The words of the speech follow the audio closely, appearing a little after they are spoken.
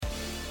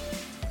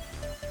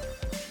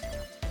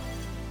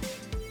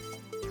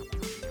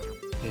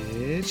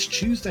It's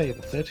Tuesday,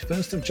 the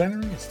 31st of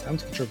January. It's time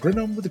to get your grin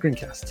on with the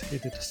Grincast, here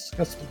to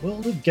discuss the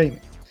world of gaming.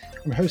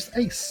 I'm your host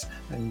Ace,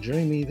 and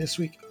joining me this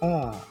week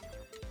are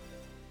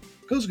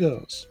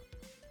Goes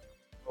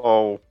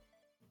Oh,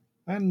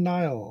 and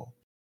Niall.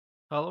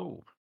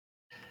 Hello.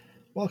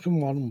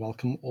 Welcome one,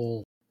 welcome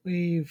all.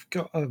 We've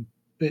got a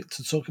bit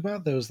to talk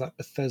about. There was that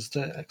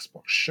Bethesda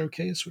Xbox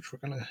showcase, which we're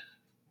going to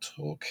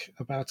talk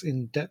about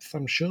in depth,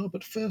 I'm sure.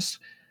 But first,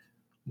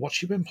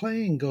 what you been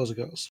playing,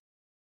 Goes?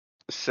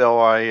 so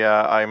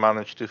I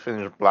managed to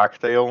finish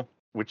Blacktail,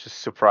 which is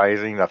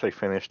surprising that I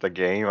finished a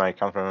game. I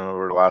can't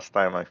remember the last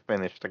time I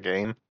finished a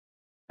game.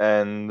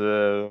 And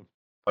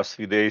past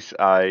few days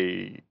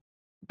I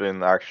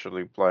been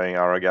actually playing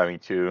Aragami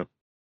 2.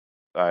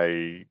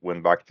 I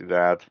went back to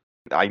that.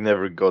 I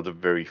never got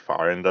very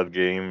far in that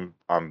game.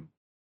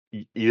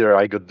 Either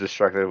I got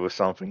distracted with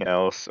something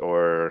else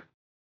or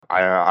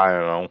I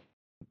don't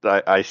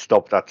know. I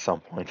stopped at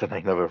some point and I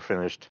never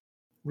finished.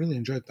 Really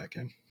enjoyed that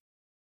game.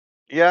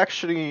 Yeah,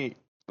 actually,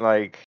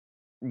 like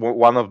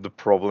one of the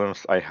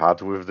problems I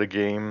had with the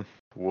game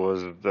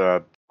was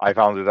that I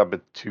found it a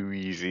bit too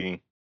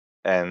easy,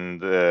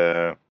 and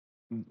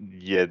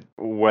yet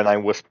when I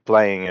was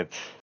playing it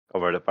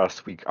over the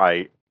past week,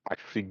 I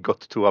actually got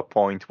to a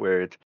point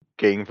where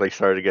gameplay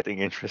started getting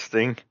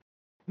interesting.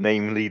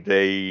 Namely,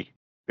 they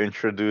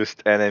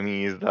introduced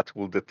enemies that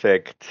will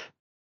detect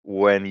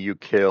when you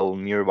kill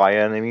nearby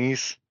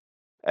enemies,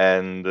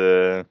 and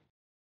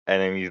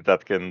enemies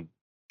that can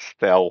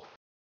stealth.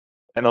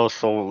 And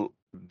also,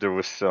 there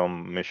was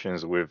some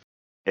missions with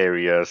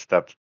areas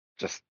that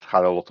just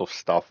had a lot of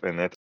stuff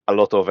in it, a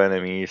lot of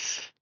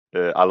enemies,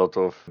 a lot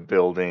of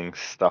buildings,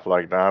 stuff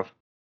like that.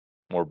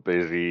 More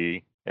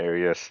busy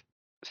areas.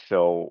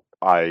 So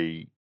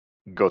I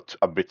got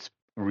a bit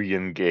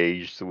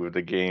re-engaged with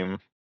the game.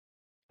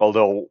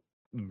 Although,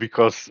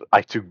 because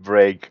I took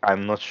break,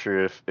 I'm not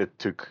sure if it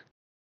took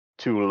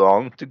too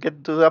long to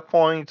get to that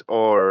point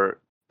or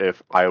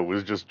if I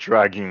was just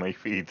dragging my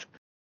feet.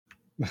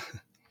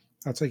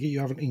 I take it you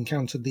haven't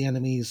encountered the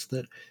enemies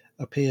that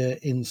appear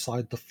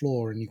inside the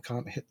floor and you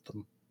can't hit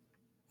them.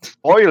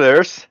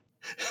 Spoilers!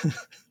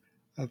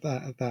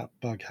 That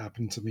bug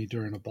happened to me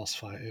during a boss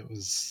fight. It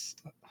was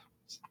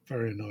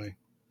very annoying.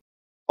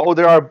 Oh,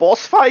 there are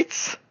boss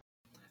fights?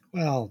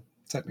 Well,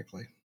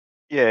 technically.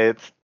 Yeah,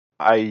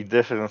 I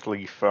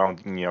definitely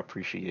found new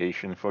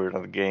appreciation for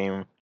that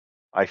game.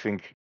 I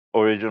think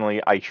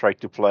originally I tried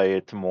to play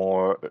it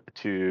more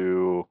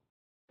too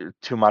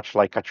much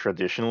like a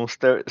traditional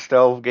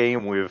stealth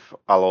game with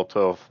a lot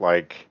of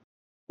like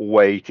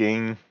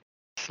waiting,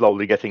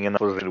 slowly getting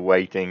enough of it,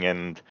 waiting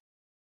and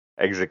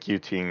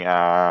executing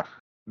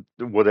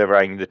whatever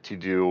I needed to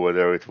do,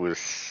 whether it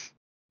was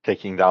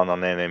taking down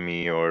an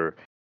enemy or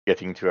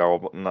getting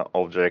to an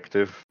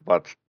objective.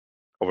 But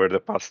over the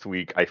past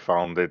week, I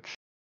found that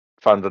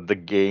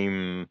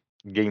the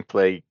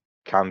gameplay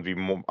can be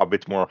a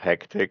bit more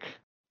hectic,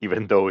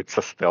 even though it's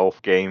a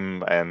stealth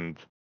game, and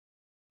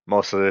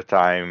most of the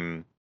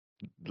time,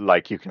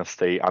 like you can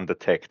stay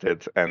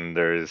undetected, and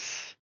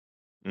there's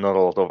not a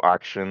lot of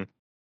action.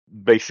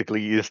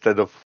 Basically, instead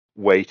of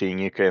waiting,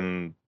 you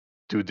can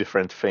do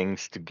different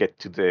things to get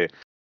to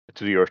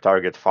your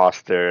target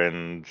faster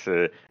and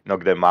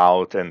knock them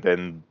out, and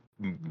then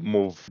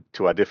move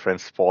to a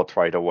different spot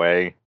right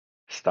away,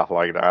 stuff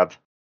like that.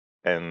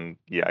 And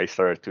yeah, I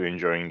started to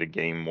enjoying the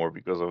game more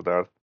because of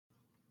that.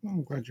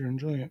 I'm glad you're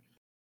enjoying it.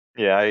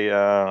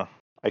 Yeah,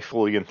 I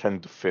fully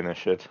intend to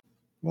finish it.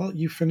 Well,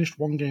 you finished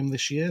one game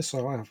this year,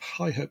 so I have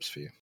high hopes for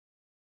you.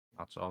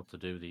 That's odd to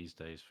do these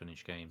days,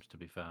 finish games, to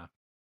be fair.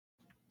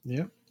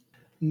 Yeah.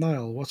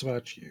 Niall, what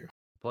about you?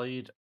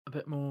 Played a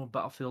bit more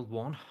Battlefield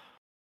 1,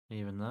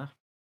 even there.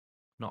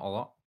 Not a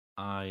lot.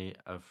 I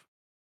have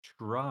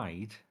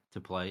tried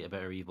to play a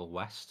bit of Evil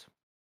West.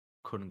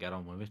 Couldn't get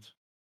on with it.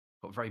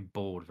 Got very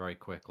bored very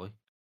quickly.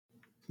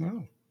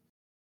 Oh,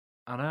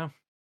 I know.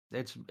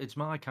 It's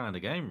my kind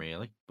of game,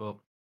 really, but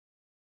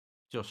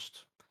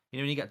just,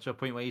 when you get to a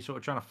point where you're sort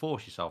of trying to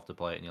force yourself to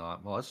play it and you're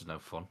like, well, this is no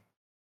fun.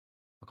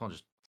 I can't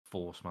just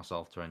force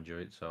myself to enjoy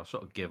it, so I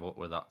sort of give up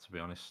with that, to be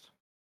honest.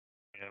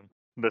 Yeah.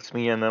 That's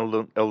me and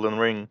Elden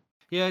Ring.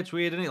 Yeah, it's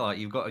weird, isn't it? Like,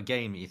 you've got a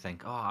game that you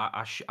think, oh,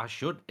 I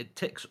should. It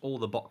ticks all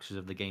the boxes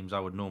of the games I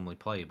would normally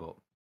play, but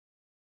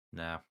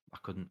no, I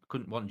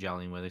couldn't want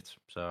gelling with it,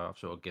 so I've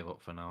sort of give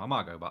up for now. I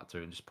might go back to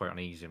it and just put it on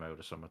easy mode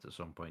or something at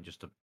some point, just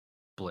to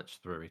blitz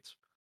through it.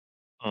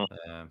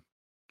 Hmm.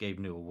 Gabe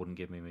Newell wouldn't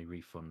give me my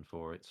refund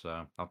for it,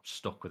 so I'm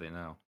stuck with it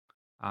now.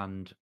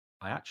 And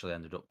I actually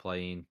ended up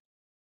playing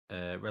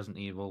Resident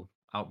Evil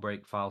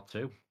Outbreak File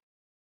 2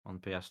 on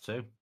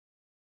PS2.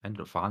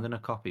 Ended up finding a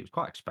copy. It was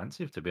quite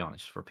expensive, to be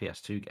honest, for a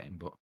PS2 game,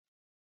 but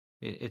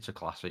it's a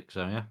classic,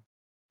 so yeah.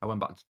 I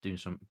went back to doing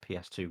some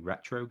PS2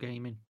 retro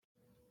gaming.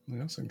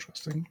 that's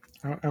interesting.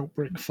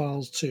 Outbreak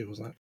Files 2, was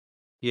that?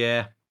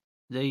 Yeah,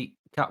 the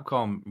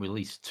Capcom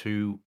released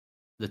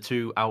the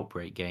two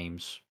Outbreak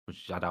games,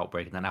 which had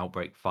Outbreak and then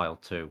Outbreak File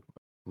 2,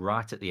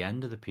 right at the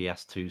end of the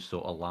PS2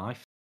 sort of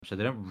life. So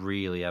they don't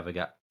really ever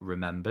get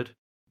remembered.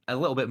 A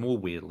little bit more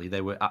weirdly,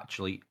 they were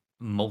actually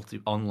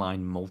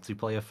online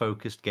multiplayer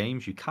focused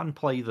games. You can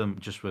play them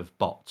just with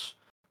bots,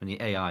 and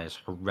the AI is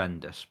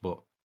horrendous. But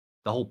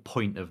the whole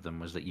point of them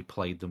was that you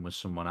played them with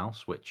someone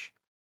else, which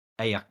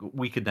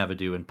we could never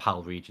do in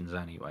PAL regions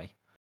anyway.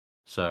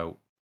 So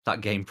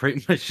that game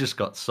pretty much just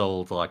got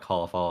sold like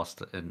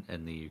half-arsed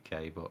in the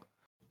UK. But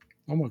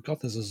Oh my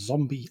god, there's a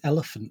zombie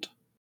elephant.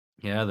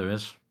 yeah, there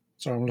is.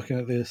 Sorry, I'm looking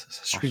at the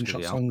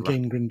screenshots on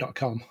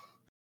GameGrin.com.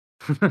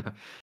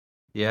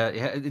 Yeah,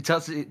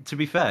 to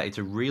be fair, it's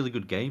a really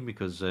good game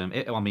because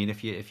I mean,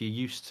 if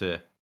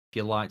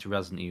you liked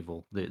Resident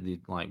Evil, the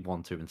like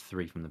 1, 2, and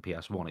 3 from the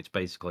PS1, it's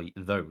basically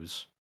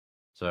those.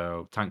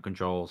 So tank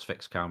controls,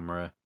 fixed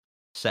camera,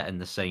 set in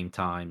the same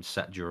time,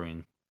 set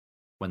during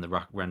when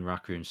when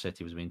Raccoon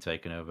City was being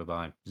taken over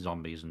by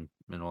zombies and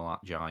all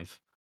that jive.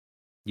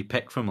 You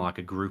pick from like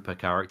a group of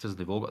characters.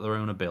 They've all got their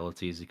own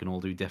abilities. They can all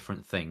do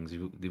different things.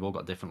 They've all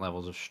got different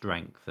levels of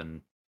strength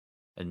and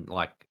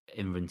like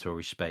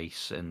inventory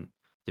space, and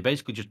they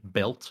basically just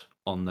built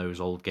on those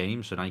old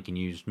games. So now you can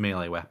use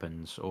melee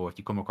weapons, or if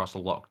you come across a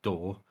locked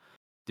door,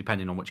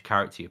 depending on which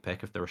character you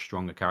pick, if they're a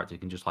stronger character, you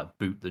can just like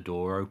boot the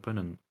door open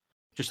and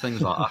just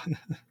things like that.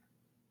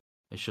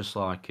 It's just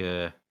like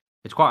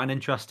it's quite an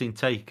interesting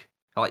take.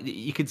 Like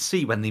you could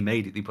see when they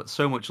made it, they put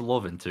so much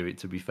love into it.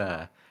 To be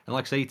fair, and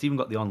like I say, it's even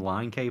got the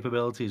online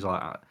capabilities.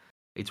 Like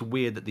it's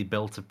weird that they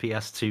built a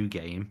PS2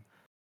 game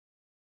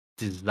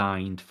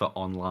designed for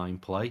online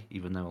play,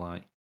 even though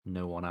like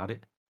no one had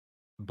it.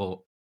 But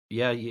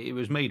yeah, it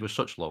was made with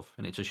such love,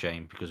 and it's a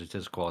shame because it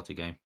is a quality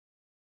game.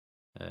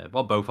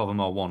 Well, both of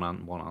them are one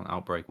on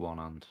Outbreak 1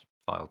 and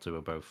File 2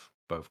 are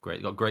both great.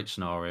 They got great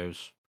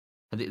scenarios,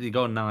 and they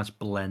got a nice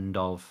blend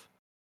of,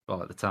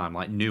 well, at the time,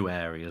 like new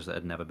areas that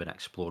had never been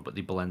explored, but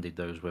they blended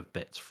those with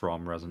bits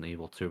from Resident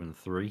Evil 2 and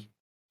 3.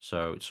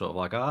 So it's sort of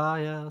like,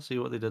 yeah, I see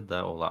what they did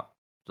there, all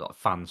that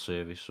fan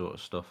service sort of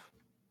stuff.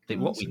 I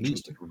think Oh, what that's we need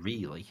interesting.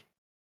 really,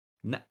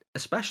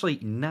 especially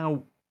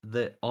now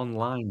that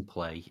online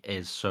play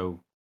is so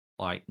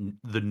like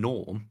the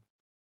norm,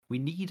 we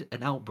need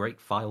an Outbreak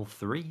File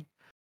 3.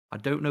 I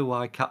don't know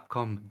why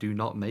Capcom do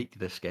not make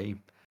this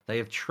game. They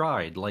have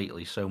tried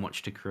lately so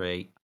much to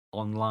create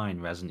online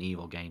Resident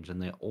Evil games,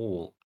 and they're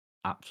all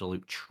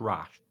absolute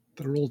trash.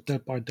 They're all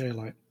Dead by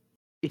Daylight.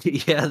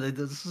 Yeah, they're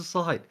just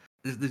like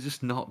they're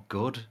just not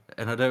good.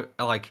 And I don't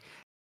like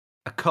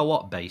a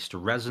co-op based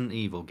Resident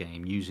Evil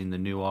game using the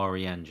new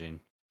RE engine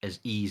is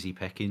easy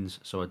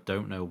pickings. So I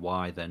don't know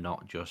why they're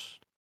not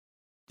just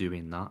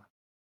doing that.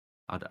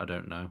 I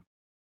don't know.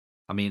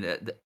 I mean,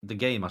 the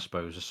game I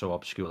suppose is so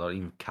obscure that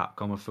even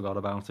Capcom have forgot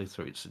about it,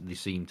 so they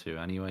seem to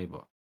anyway.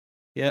 But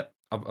yeah,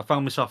 I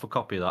found myself a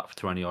copy of that for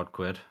 20 odd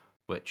quid,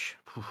 which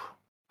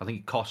I think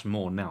it costs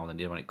more now than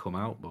it did when it come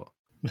out. But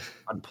I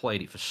hadn't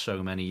played it for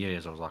so many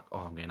years. I was like, oh,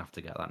 I'm going to have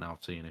to get that now.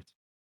 I've seen it,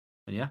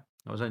 and yeah,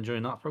 I was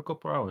enjoying that for a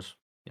couple of hours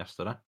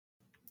yesterday.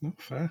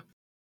 Not fair.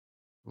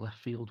 Left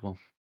field one.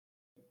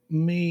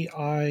 Me,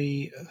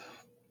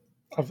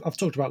 I've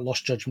talked about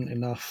Lost Judgment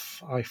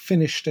enough. I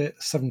finished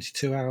it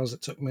 72 hours.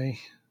 It took me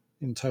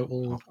in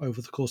total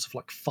over the course of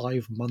like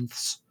 5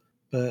 months.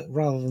 But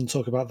rather than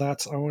talk about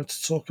that, I wanted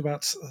to talk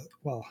about,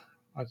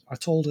 I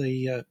told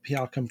a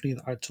PR company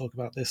that I'd talk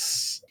about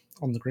this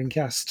on the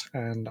Greencast,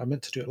 and I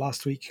meant to do it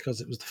last week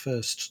because it was the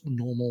first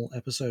normal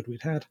episode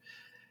we'd had,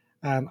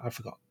 and I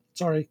forgot.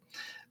 Sorry.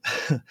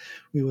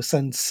 We were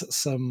sent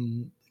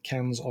some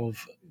cans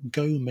of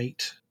Go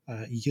Mate,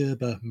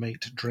 Yerba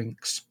Mate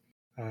drinks,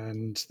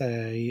 and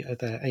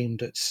they're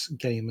aimed at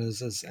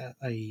gamers as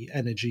a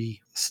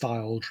energy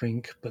style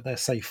drink, but they're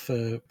safe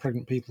for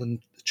pregnant people and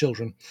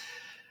children,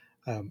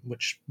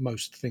 which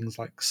most things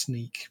like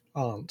Sneak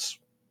aren't.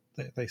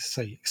 They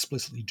say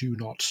explicitly do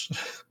not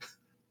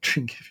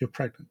drink if you're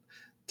pregnant,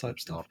 type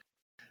stuff.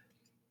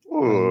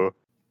 Go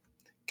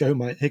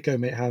Mate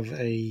have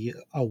a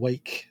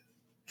awake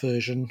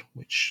version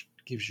which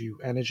gives you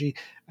energy,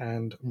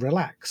 and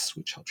Relax,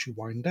 which helps you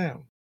wind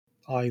down.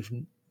 I've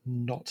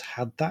not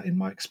had that in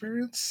my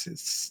experience.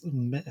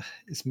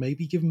 It's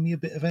maybe given me a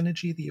bit of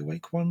energy, the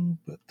Awake one,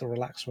 but the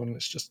Relax one,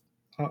 it's just,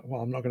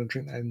 well, I'm not going to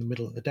drink that in the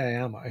middle of the day,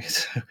 am I?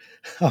 So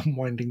I'm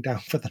winding down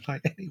for the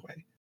night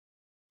anyway.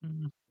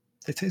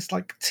 They taste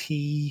like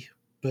tea,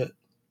 but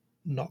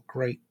not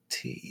great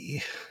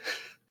tea.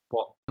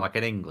 What, like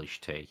an English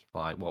tea,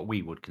 like what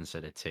we would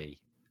consider tea,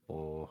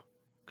 or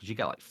because you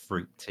get like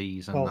fruit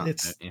teas and Well, that,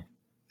 don't you?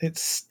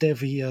 it's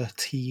stevia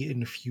tea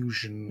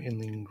infusion in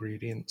the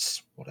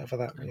ingredients, whatever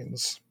that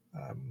means.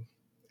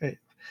 It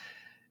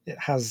it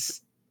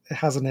has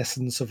an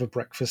essence of a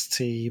breakfast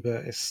tea,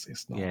 but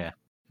it's not. Yeah.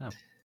 Oh.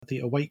 The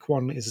Awake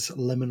one is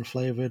lemon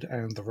flavored,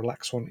 and the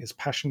Relax one is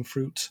passion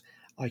fruit.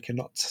 I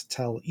cannot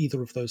tell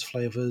either of those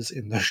flavors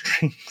in those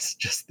drinks.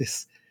 Just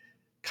this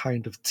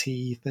kind of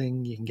tea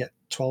thing. You can get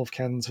 12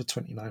 cans for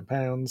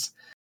 £29.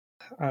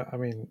 I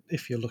mean,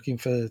 if you're looking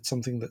for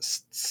something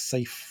that's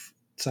safe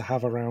to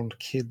have around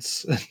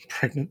kids and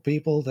pregnant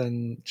people,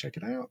 then check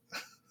it out.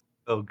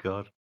 Oh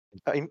God.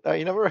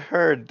 I never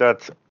heard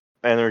that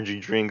energy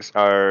drinks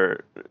are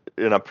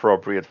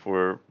inappropriate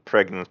for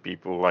pregnant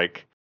people.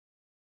 Like,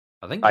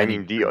 I think I energy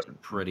mean, the drinks are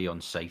pretty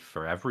unsafe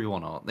for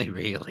everyone, aren't they?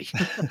 Really?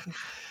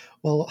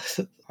 Well,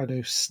 I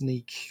know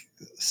Sneak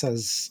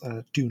says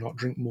do not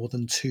drink more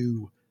than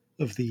 2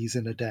 of these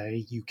in a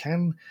day. You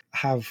can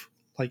have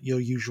like your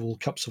usual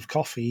cups of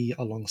coffee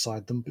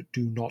alongside them, but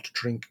do not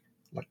drink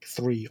like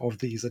 3 of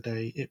these a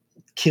day. It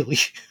will kill you.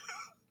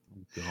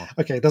 Oh, God.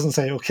 Okay, it doesn't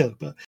say it'll kill,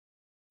 but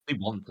They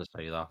want to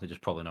say that. They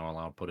just probably not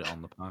allowed to put it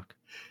on the pack.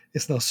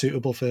 it's not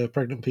suitable for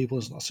pregnant people.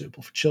 It's not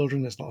suitable for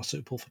children. It's not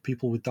suitable for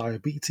people with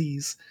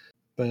diabetes.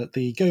 But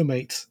the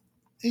GoMate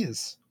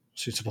is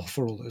suitable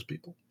for all those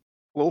people.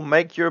 will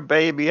make your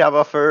baby have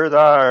a third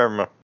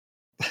arm.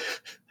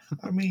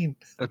 I mean,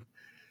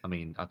 I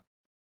mean,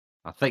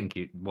 I think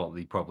what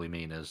they probably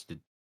mean is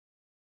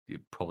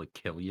you'd probably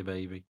kill your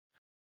baby.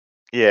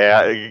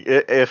 Yeah,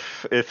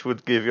 if it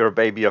would give your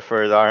baby a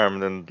third arm,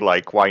 then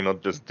like, why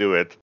not just do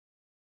it?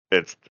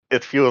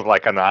 It feels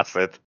like an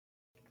asset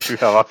to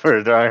have a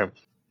third arm.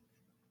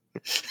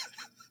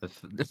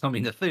 I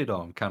mean, the third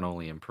arm can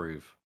only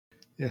improve.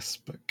 yes,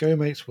 but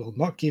GoMate will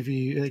not give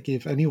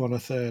anyone a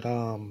third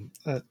arm,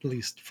 at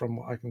least from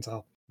what I can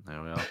tell.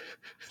 There we are.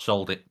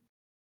 Sold it.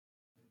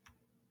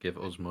 Give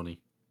us money.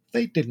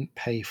 They didn't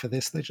pay for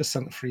this. They just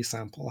sent a free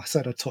sample. I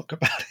said I'd talk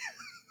about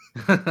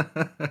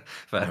it.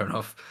 Fair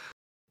enough.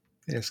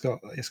 It's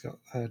got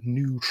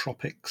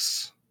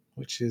nootropics,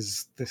 which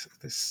is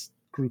this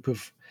group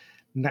of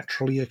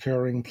naturally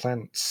occurring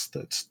plants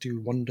that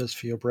do wonders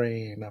for your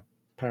brain,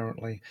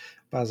 apparently.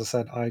 But as I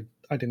said, I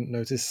didn't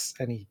notice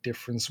any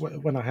difference.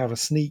 When I have a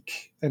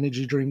Sneak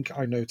energy drink,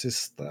 I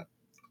notice that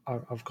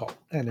I've got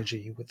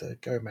energy with the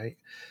GoMate.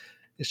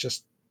 It's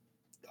just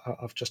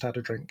I've just had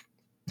a drink.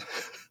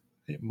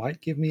 It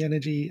might give me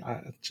energy.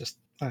 I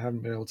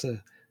haven't been able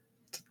to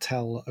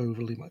tell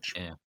overly much.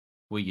 Yeah.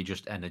 Were you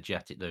just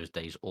energetic those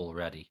days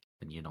already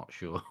and you're not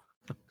sure?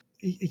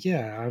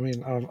 Yeah, I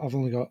mean, I've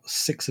only got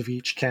 6 of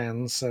each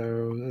can,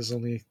 so there's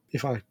only,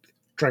 if I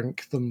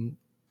drank them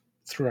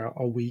throughout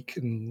a week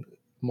and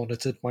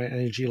monitored my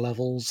energy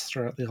levels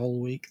throughout the whole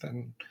week,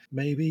 then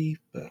maybe,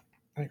 but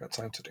I ain't got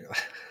time to do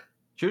that.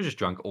 Should have just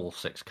drank all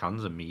 6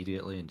 cans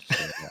immediately and just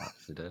seen what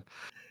actually did.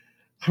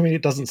 I mean,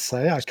 it doesn't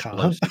say I can't.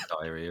 Explosive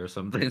diarrhea or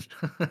something.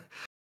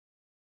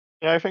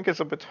 Yeah, I think it's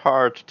a bit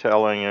hard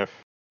telling if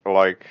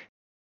like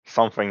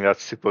something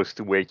that's supposed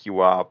to wake you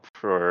up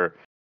or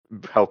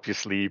help you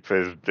sleep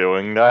is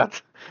doing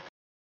that.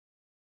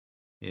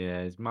 Yeah,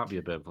 it might be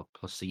a bit of a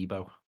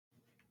placebo.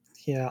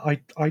 Yeah,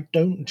 I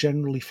don't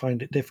generally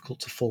find it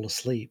difficult to fall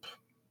asleep.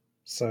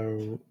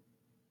 So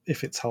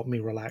if it's helped me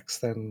relax,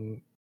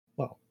 then,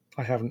 well,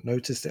 I haven't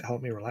noticed it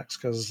helped me relax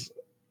because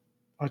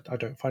I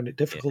don't find it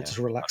difficult Yeah,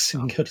 to relax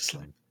and go to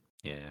sleep.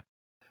 Yeah.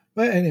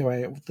 But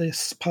anyway,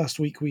 this past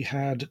week we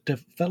had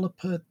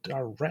Developer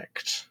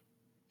Direct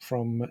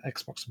from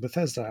Xbox and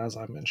Bethesda, as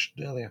I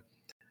mentioned earlier.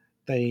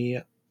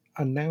 They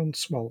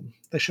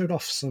they showed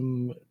off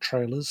some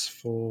trailers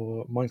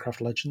for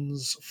Minecraft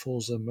Legends,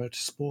 Forza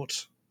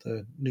Motorsport,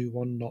 the new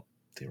one, not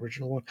the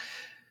original one,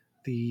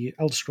 the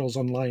Elder Scrolls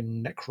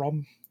Online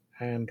Necrom,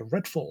 and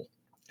Redfall.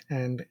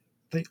 And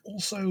they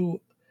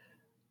also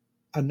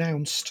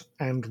announced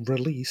and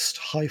released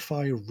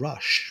Hi-Fi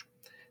Rush.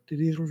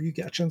 Did either of you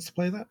get a chance to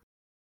play that?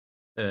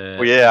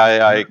 Oh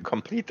yeah, I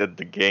completed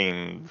the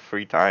game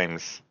 3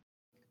 times.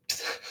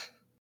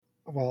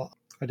 Well,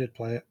 I did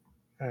play it,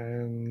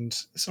 and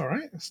it's all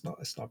right. It's not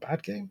a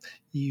bad game.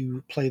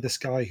 You play this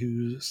guy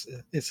who's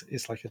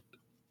it's like a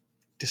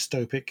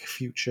dystopic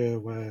future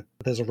where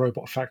there's a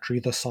robot factory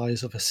the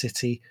size of a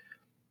city,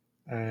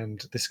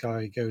 and this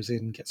guy goes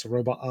in, gets a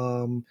robot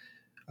arm,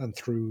 and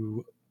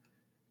through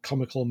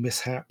comical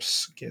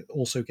mishaps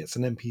also gets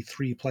an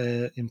MP3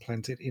 player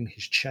implanted in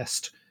his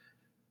chest,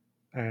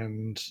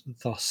 and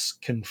thus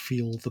can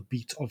feel the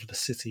beat of the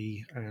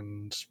city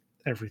and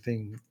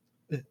everything.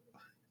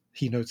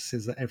 He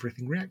notices that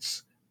everything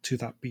reacts to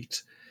that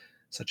beat,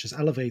 such as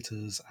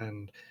elevators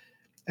and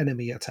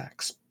enemy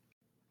attacks.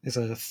 It's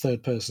a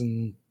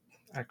third-person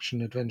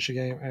action adventure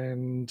game,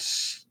 and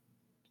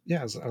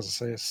yeah, as I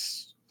say,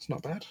 it's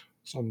not bad.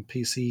 It's on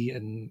PC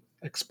and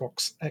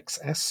Xbox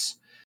XS,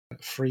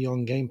 free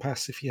on Game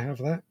Pass if you have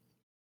that.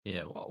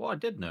 Yeah, what I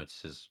did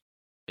notice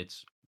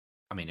is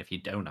I mean, if you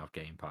don't have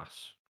Game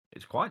Pass,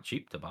 it's quite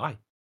cheap to buy.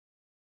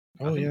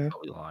 Oh yeah,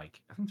 I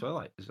think it's only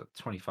like, is it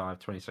 25,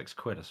 26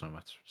 quid or something?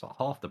 It's like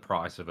half the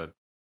price of a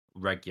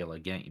regular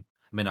game.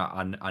 I mean,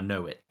 I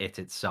know it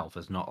itself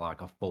is not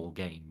like a full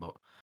game, but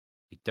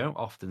you don't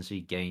often see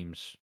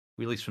games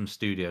released from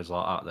studios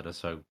like that are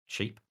so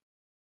cheap.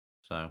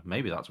 So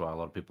maybe that's why a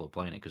lot of people are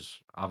playing it,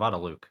 because I've had a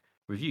look.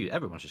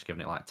 Everyone's just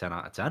giving it like 10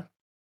 out of 10.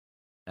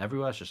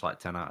 Everywhere's just like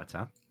 10 out of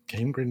 10.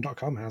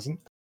 GameGrin.com hasn't.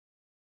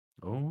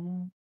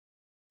 Oh,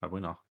 have we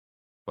not?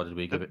 What did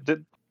we give it?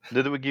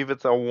 Did we give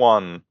it a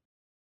 1?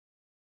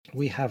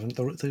 We haven't.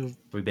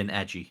 We've been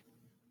edgy.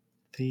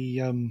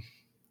 The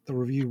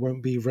review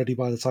won't be ready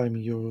by the time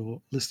you're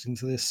listening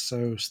to this,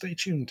 so stay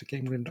tuned to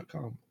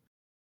GameGrin.com.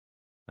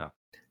 Yeah.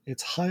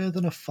 It's higher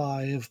than a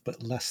 5,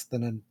 but less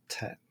than a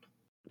 10.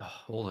 Oh,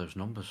 all those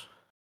numbers.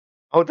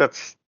 Oh,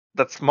 that's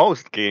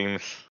most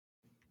games.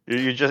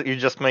 You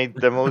just made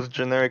the most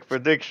generic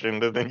prediction,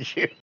 didn't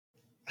you?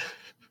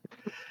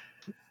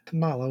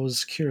 Mal, I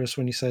was curious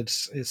when you said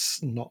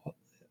it's not a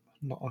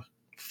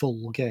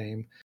full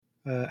game.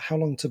 How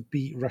long to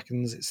beat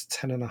reckons it's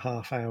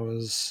 10.5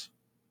 hours.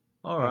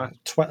 All right.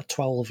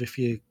 12 if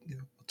you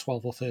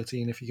 12 or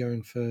 13 if you're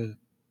going for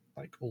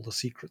like all the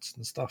secrets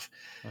and stuff.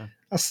 Yeah.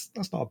 That's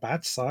not a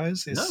bad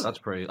size. No, that's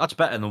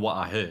better than what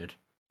I heard.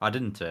 I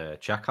didn't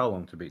check how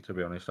long to beat, to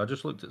be honest. I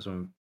just looked at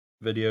some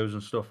videos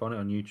and stuff on it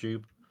on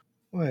YouTube.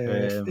 Well,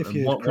 yeah, if And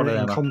you're one of creating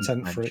them I think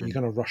content for it, you're mentioned.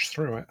 going to rush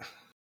through it.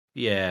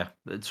 Yeah,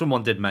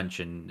 someone did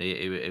mention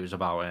it was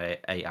about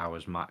 8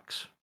 hours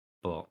max,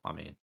 but I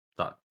mean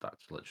that's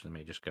literally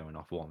me just going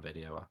off one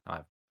video. I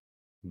have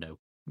no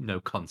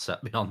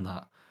concept beyond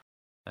that.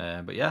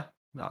 But yeah,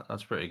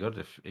 that's pretty good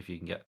if you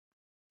can get,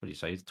 what do you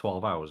say,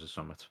 12 hours or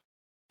something,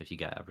 if you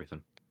get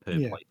everything per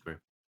Yeah. playthrough.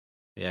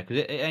 Yeah, because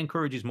it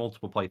encourages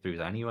multiple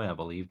playthroughs anyway, I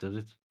believe, does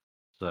it?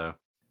 So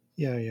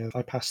Yeah.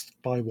 I passed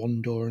by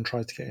one door and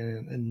tried to get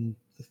in, and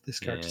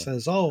this character yeah,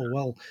 says, "Oh,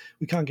 well,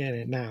 we can't get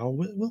in it now.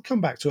 We'll come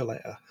back to it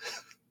later."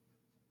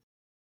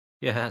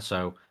 yeah.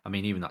 So I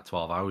mean, even that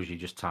 12 hours, you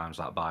just times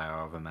that by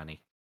however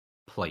many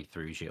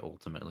playthroughs you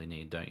ultimately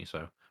need, don't you?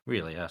 So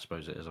really, I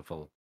suppose it is a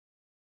full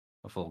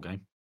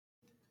game.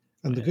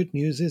 And But the yeah, good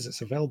news is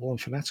it's available on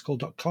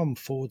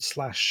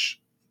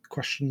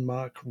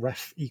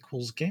fanatical.com/ref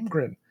equals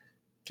GameGrin.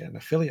 Get an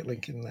affiliate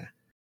link in there.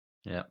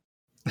 yeah.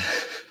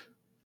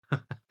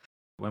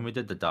 When we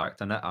did the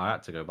direct, and I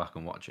had to go back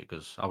and watch it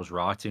because I was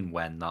writing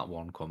when that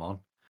one come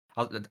on.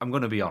 I'm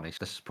going to be honest,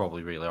 this is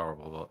probably really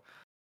horrible, but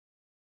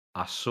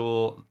I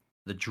saw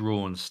the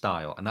drawn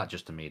style, and that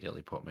just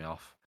immediately put me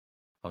off.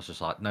 I was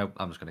just like, nope,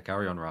 I'm just going to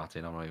carry on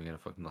writing. I'm not even going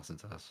to fucking listen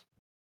to this.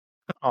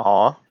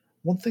 Aw.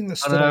 One thing that I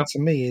stood know, out to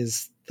me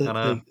is I that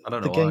know. I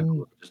don't the know why, but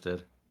game I just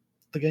did.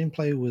 the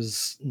gameplay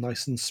was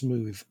nice and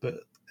smooth, but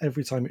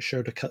every time it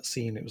showed a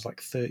cutscene, it was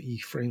like 30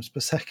 frames per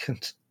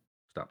second. Just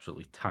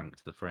absolutely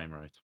tanked the frame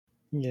rate.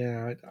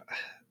 Yeah,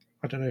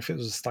 I don't know if it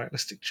was a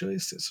stylistic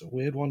choice. It's a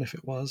weird one if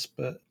it was,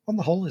 but on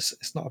the whole,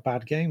 it's not a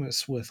bad game.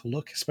 It's worth a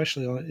look,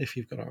 especially if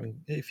you've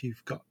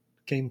got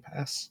Game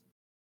Pass.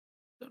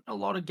 Don't a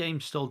lot of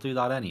games still do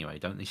that anyway?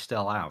 Don't they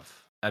still have?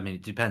 I mean,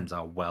 it depends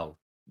how well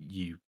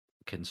you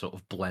can sort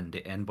of blend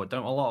it in, but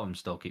don't a lot of them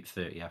still keep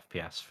 30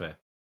 FPS for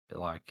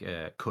like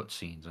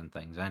cutscenes and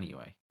things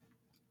anyway?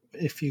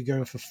 If you're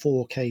going for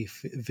 4K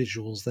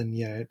visuals, then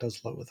yeah, it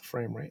does lower the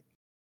frame rate.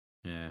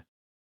 Yeah.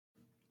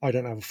 I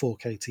don't have a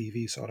 4K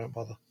TV, so I don't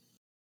bother.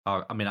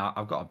 I mean,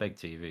 I've got a big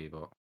TV,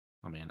 but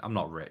I mean, I'm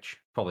not rich.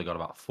 Probably got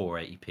about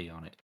 480p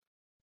on it.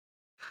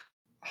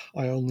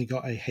 I only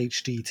got a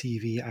HD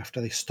TV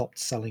after they stopped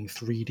selling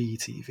 3D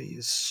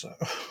TVs, so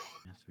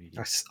Yeah, 3D.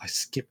 I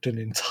skipped an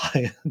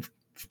entire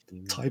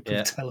type Yeah.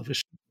 of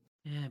television.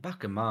 Yeah,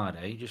 back in my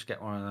day, you just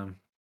get one of them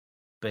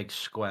big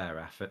square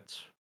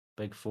efforts,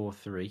 big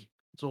 4:3.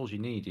 That's all you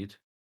needed.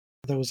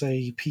 There was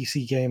a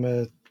PC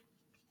Gamer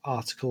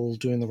article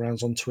doing the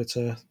rounds on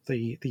Twitter.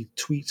 The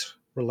tweet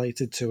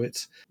related to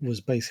it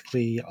was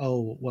basically,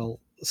 oh well,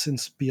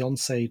 since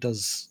Beyonce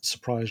does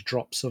surprise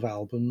drops of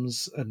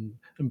albums and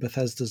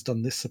Bethesda's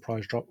done this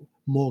surprise drop,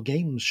 more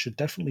games should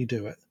definitely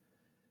do it.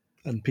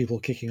 And people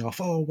kicking off,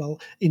 oh well,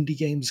 indie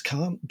games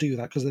can't do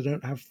that because they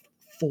don't have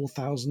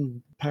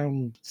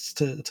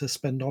 £4,000 to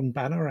spend on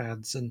banner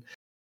ads, and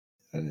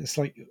it's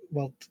like,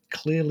 well,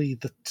 clearly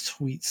the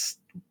tweets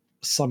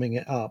summing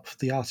it up,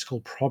 the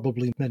article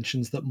probably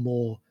mentions that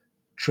more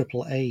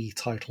AAA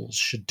titles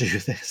should do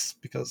this,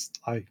 because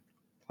I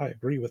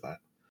agree with that.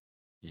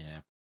 Yeah.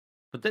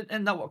 But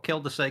isn't that what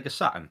killed the Sega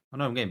Saturn? I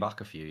know I'm getting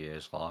back a few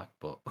years, like,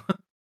 but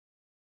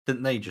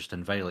didn't they just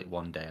unveil it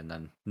one day and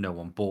then no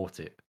one bought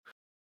it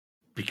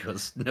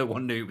because no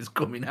one knew it was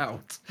coming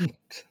out?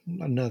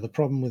 No, the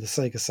problem with the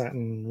Sega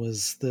Saturn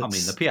was that I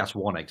mean, the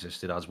PS1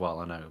 existed as well,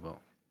 I know, but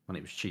when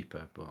it was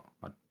cheaper, but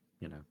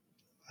you know.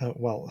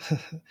 Well,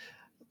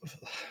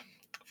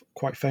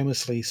 quite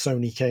famously,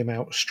 Sony came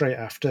out straight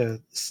after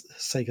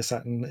Sega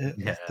Saturn,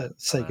 Yeah, that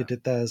Sega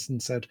did theirs,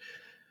 and said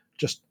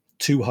just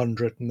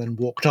 200 and then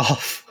walked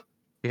off.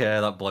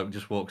 Yeah, that bloke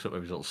just walks up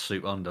with his little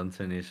suit on, doesn't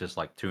he? And he's just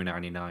like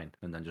 $2.99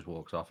 and then just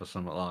walks off or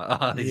something like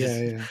that.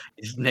 Yeah.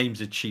 His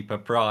name's a cheaper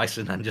price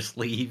and then just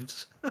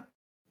leaves.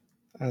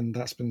 And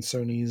that's been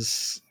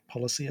Sony's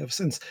policy ever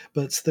since.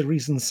 But the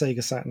reason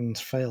Sega Saturn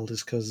failed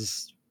is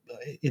because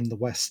in the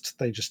West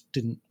they just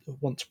didn't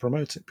want to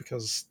promote it,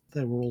 because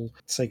they were all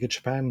Sega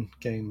Japan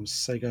games.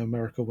 Sega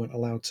America weren't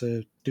allowed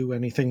to do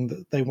anything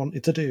that they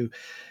wanted to do,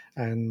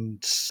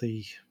 and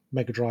the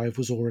Mega Drive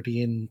was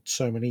already in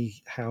so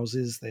many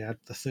houses. They had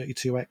the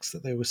 32X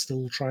that they were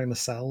still trying to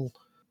sell.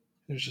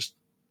 It was just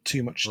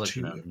too much.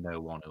 Literally no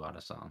one who had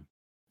a Saturn.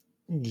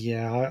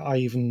 Yeah, I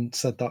even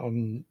said that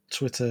on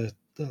Twitter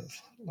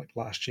like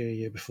last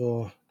year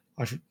before.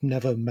 I've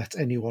never met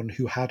anyone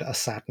who had a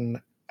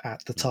Saturn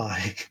at the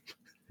time.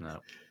 No.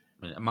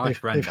 I mean, my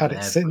friend they've had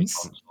had it every since.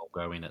 console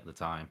going at the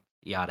time.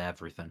 He had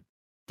everything.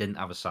 Didn't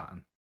have a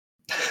Saturn.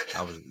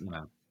 I was,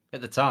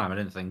 at the time, I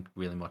didn't think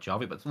really much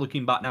of it. But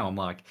looking back now, I'm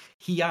like,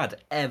 he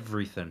had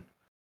everything.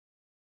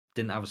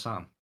 didn't have a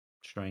Saturn.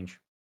 Strange.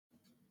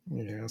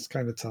 Yeah, it's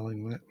kind of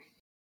telling that.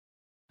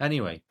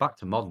 Anyway, back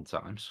to modern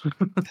times.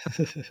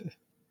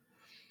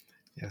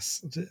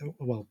 Yes.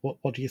 Well,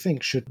 what do you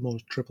think? Should more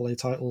AAA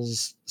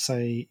titles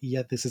say,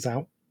 yeah, this is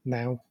out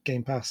now,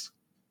 Game Pass?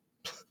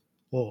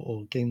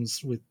 or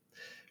games with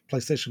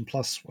PlayStation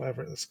Plus,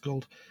 whatever it's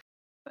called?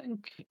 I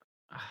think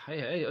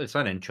it's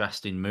an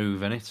interesting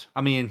move, isn't it?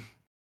 I mean,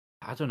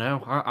 I don't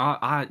know.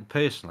 I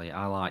personally,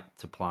 I like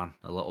to plan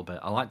a little bit.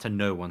 I like to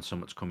know when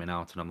something's coming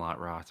out, and I'm like,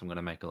 right, I'm going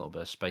to make a little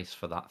bit of space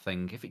for that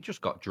thing. If it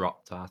just got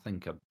dropped, I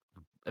think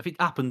if it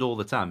happened all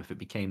the time, if it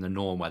became the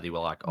norm where they were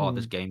like, oh,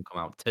 this game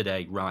come out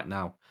today, right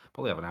now,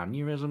 probably have an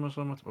aneurysm or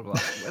something. Probably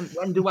like,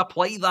 when do I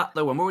play that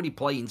though? I'm already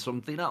playing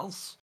something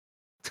else.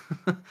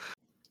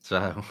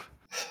 So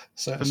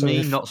for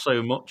me, not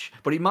so much.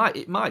 But it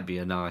might be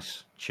a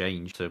nice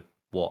change to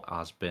what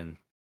has been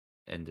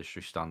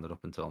industry standard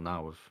up until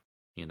now. Of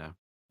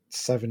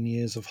 7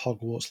 years of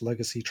Hogwarts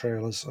Legacy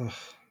trailers. Ugh.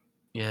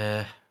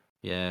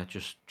 Yeah,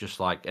 just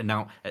like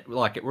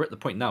like we're at the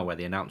point now where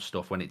they announce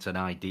stuff when it's an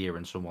idea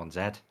in someone's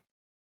head.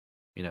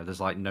 There's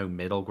like no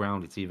middle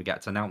ground. It either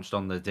gets announced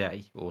on the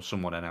day or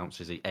someone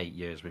announces it 8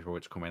 years before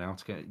it's coming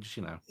out. Just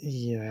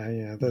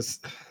Yeah.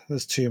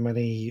 There's too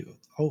many.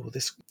 Oh,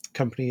 this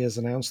company has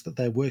announced that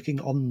they're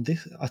working on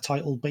a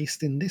title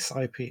based in this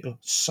IP.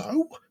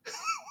 So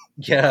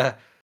Yeah.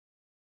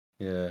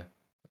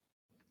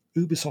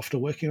 Ubisoft are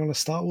working on a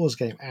Star Wars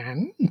game,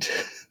 and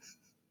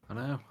I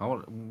know.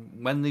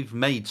 When they've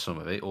made some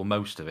of it or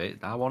most of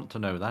it, I want to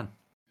know then.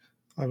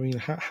 I mean,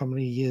 how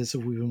many years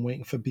have we been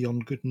waiting for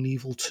Beyond Good and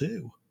Evil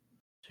 2?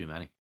 Too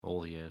many.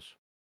 All the years.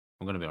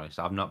 I'm going to be honest.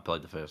 I've not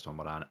played the first one,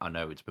 but I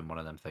know it's been one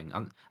of them things.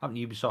 And haven't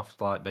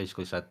Ubisoft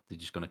basically said they're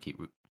just going to keep?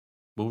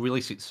 We'll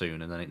release it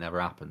soon, and then it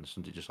never happens,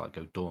 and it just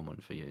go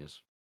dormant for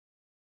years.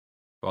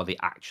 Or are they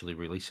actually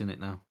releasing it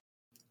now?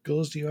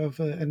 Gauze, do you have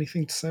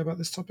anything to say about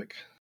this topic?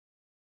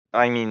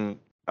 I mean,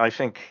 I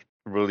think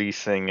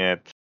releasing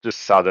it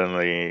just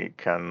suddenly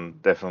can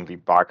definitely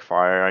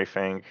backfire, I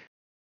think.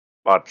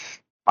 But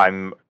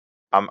I'm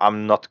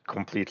not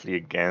completely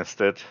against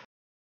it.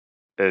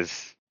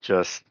 It's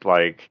just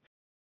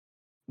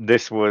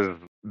this was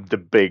the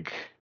big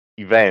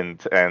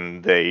event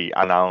and they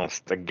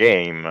announced a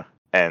game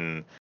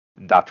and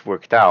that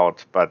worked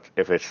out. But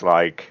if it's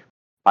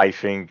I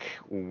think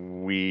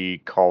we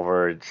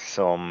covered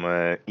some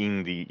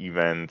indie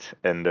event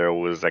and there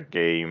was a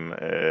game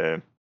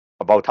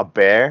about a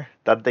bear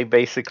that they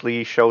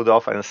basically showed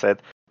off and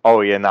said,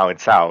 oh yeah, now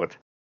it's out.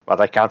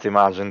 But I can't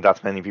imagine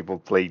that many people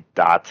played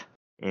that,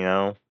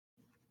 I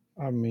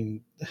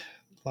mean,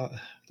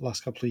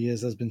 last couple of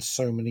years there's been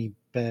so many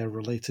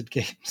bear-related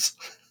games.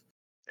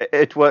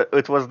 It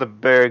was the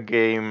bear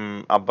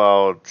game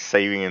about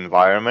saving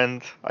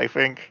environment, I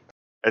think.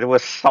 It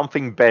was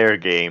something bear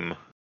game.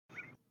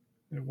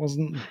 It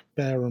wasn't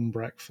Bear and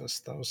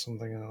Breakfast, that was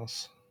something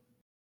else.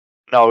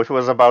 No, it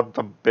was about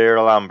the bear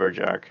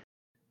lumberjack.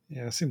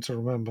 Yeah, I seem to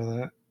remember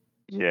that.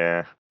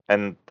 Yeah,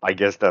 and I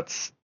guess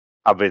that's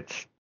a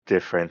bit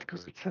different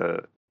because it's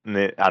an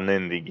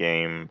indie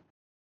game.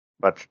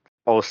 But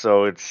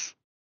also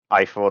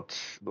I thought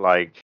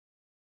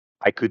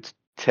I could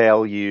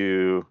tell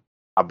you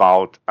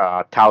about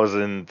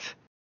 1,000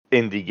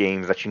 indie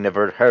games that you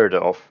never heard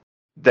of.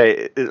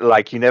 They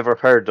you never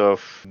heard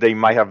of. They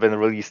might have been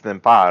released in the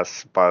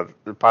past, but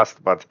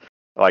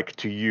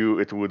to you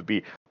it would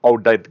be, oh,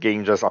 that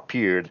game just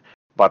appeared,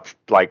 but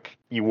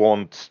you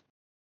won't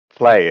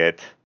play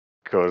it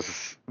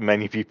because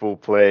many people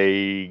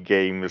play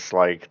games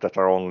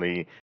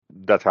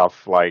that have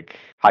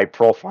high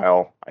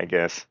profile, I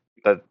guess.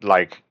 That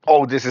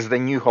oh, this is the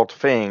new hot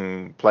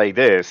thing, play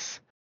this.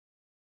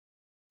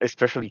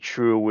 Especially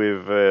true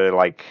with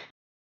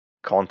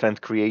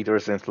content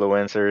creators,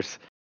 influencers,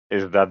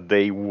 is that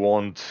they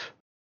will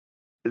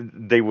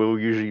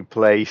usually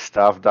play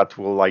stuff that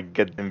will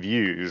get them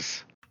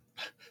views.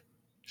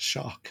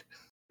 Shock.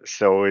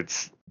 So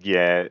it's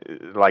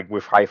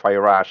with Hi-Fi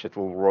Rush it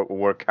will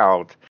work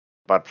out,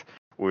 but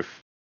with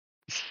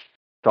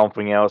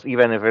something else,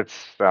 even if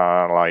it's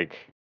a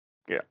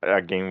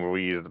game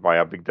released by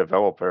a big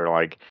developer,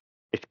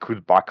 it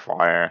could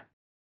backfire.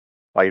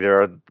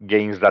 There are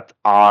games that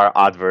are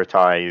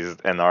advertised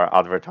and are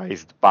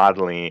advertised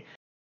badly,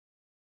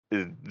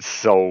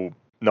 so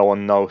no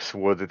one knows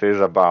what it is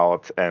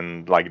about,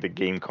 and the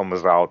game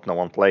comes out, no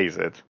one plays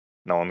it,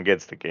 no one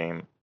gets the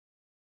game.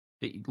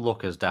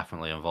 Luck is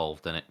definitely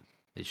involved in it.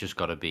 It's just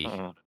got to be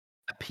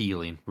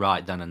appealing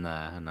right then and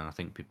there, and then I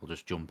think people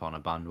just jump on a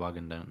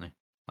bandwagon, don't they?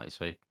 Like you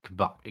say,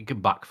 it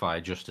could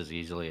backfire just as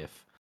easily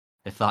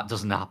if that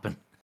doesn't happen.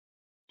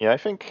 Yeah, I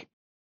think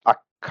a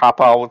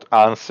cop-out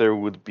answer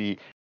would be,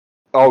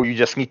 oh, you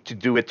just need to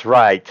do it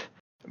right.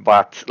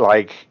 But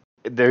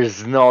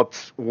there's not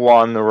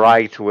one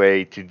right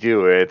way to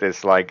do it.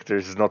 It's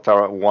there's not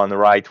one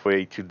right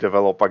way to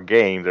develop a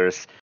game.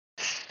 There's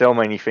so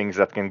many things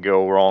that can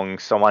go wrong,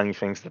 so many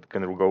things that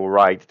can go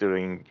right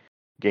during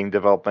game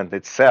development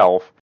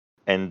itself,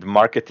 and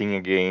marketing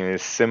a game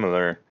is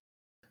similar.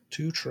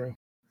 Too true.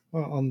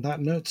 Well, on that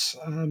note,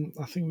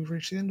 I think we've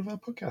reached the end of our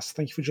podcast.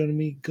 Thank you for joining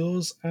me,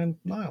 Gauze and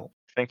Niall.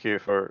 Thank you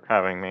for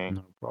having me.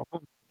 No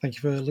problem. Thank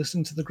you for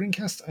listening to the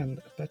Greencast,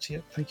 and better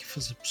yet, thank you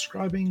for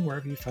subscribing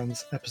wherever you found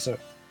this episode.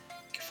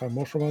 You can find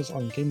more from us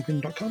on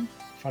GameGreen.com,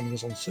 finding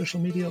us on social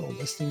media, or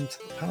listening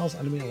to the Pals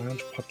Anime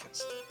Lounge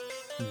podcast.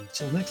 And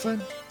until next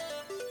time,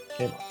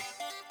 game on.